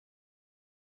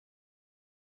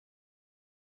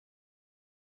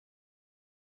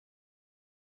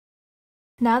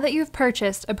Now that you've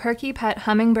purchased a Perky Pet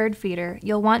hummingbird feeder,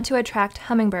 you'll want to attract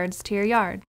hummingbirds to your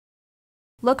yard.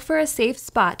 Look for a safe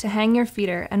spot to hang your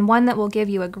feeder and one that will give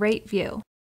you a great view,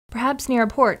 perhaps near a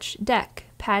porch, deck,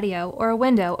 patio, or a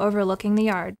window overlooking the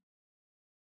yard.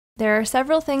 There are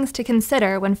several things to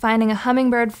consider when finding a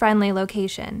hummingbird-friendly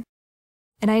location.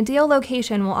 An ideal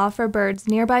location will offer birds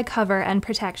nearby cover and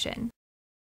protection.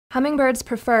 Hummingbirds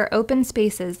prefer open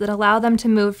spaces that allow them to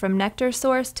move from nectar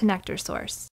source to nectar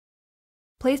source.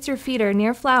 Place your feeder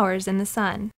near flowers in the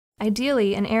sun,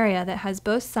 ideally an area that has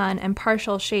both sun and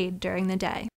partial shade during the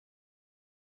day.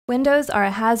 Windows are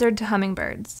a hazard to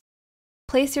hummingbirds.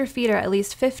 Place your feeder at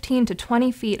least 15 to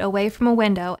 20 feet away from a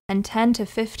window and 10 to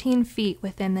 15 feet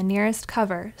within the nearest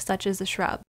cover, such as a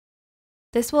shrub.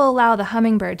 This will allow the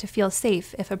hummingbird to feel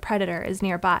safe if a predator is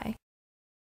nearby.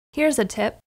 Here's a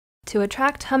tip. To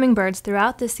attract hummingbirds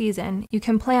throughout the season, you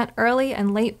can plant early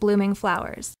and late blooming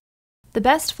flowers. The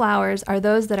best flowers are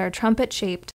those that are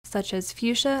trumpet-shaped, such as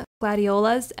fuchsia,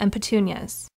 gladiolas, and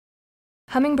petunias.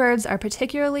 Hummingbirds are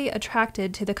particularly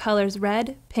attracted to the colors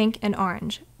red, pink, and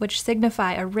orange, which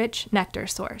signify a rich nectar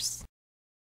source.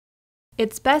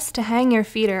 It's best to hang your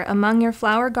feeder among your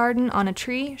flower garden on a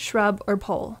tree, shrub, or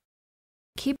pole.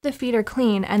 Keep the feeder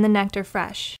clean and the nectar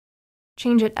fresh.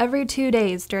 Change it every 2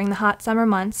 days during the hot summer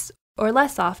months, or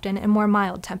less often in more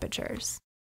mild temperatures.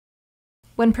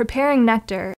 When preparing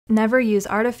nectar, never use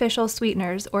artificial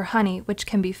sweeteners or honey, which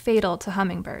can be fatal to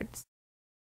hummingbirds.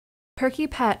 Perky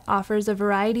Pet offers a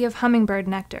variety of hummingbird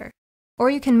nectar, or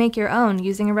you can make your own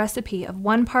using a recipe of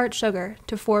 1 part sugar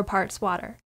to 4 parts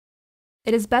water.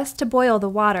 It is best to boil the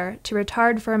water to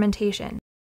retard fermentation,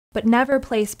 but never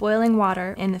place boiling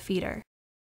water in the feeder.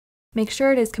 Make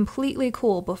sure it is completely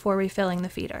cool before refilling the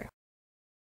feeder.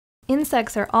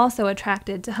 Insects are also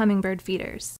attracted to hummingbird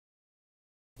feeders.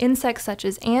 Insects such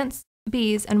as ants,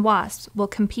 bees, and wasps will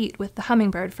compete with the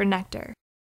hummingbird for nectar.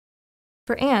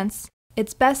 For ants,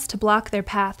 it's best to block their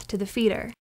path to the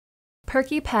feeder.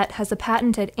 Perky Pet has a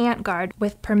patented ant guard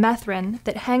with permethrin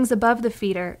that hangs above the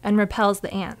feeder and repels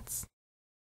the ants.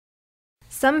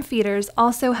 Some feeders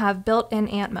also have built-in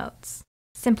ant moats.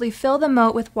 Simply fill the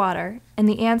moat with water, and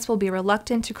the ants will be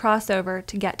reluctant to cross over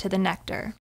to get to the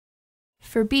nectar.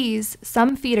 For bees,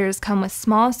 some feeders come with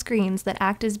small screens that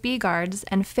act as bee guards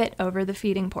and fit over the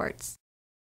feeding ports.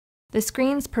 The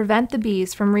screens prevent the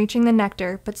bees from reaching the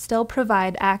nectar but still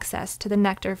provide access to the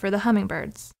nectar for the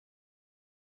hummingbirds.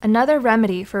 Another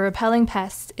remedy for repelling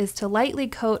pests is to lightly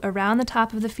coat around the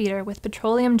top of the feeder with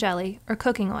petroleum jelly or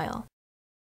cooking oil.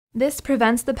 This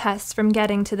prevents the pests from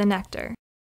getting to the nectar.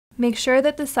 Make sure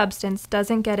that the substance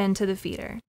doesn't get into the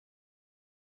feeder.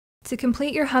 To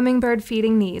complete your hummingbird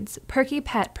feeding needs, Perky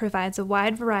Pet provides a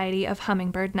wide variety of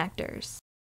hummingbird nectars.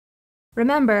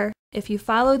 Remember, if you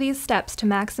follow these steps to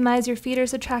maximize your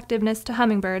feeder's attractiveness to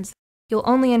hummingbirds, you'll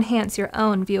only enhance your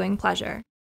own viewing pleasure.